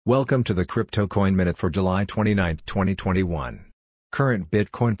Welcome to the Crypto Coin Minute for July 29, 2021. Current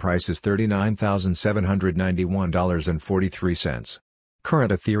Bitcoin price is $39,791.43.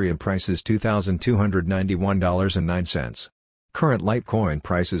 Current Ethereum price is $2,291.09. Current Litecoin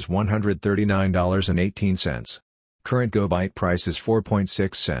price is $139.18. Current GoByte price is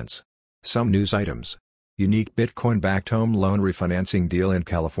 4.6 cents. Some news items. Unique Bitcoin-backed home loan refinancing deal in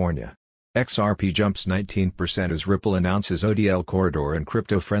California. XRP jumps 19% as Ripple announces ODL corridor in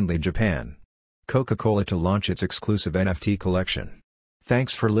crypto-friendly Japan. Coca-Cola to launch its exclusive NFT collection.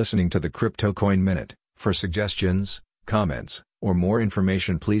 Thanks for listening to the Crypto Coin Minute. For suggestions, comments, or more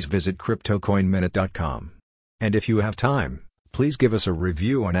information, please visit CryptoCoinMinute.com. And if you have time, please give us a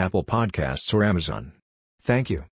review on Apple Podcasts or Amazon. Thank you.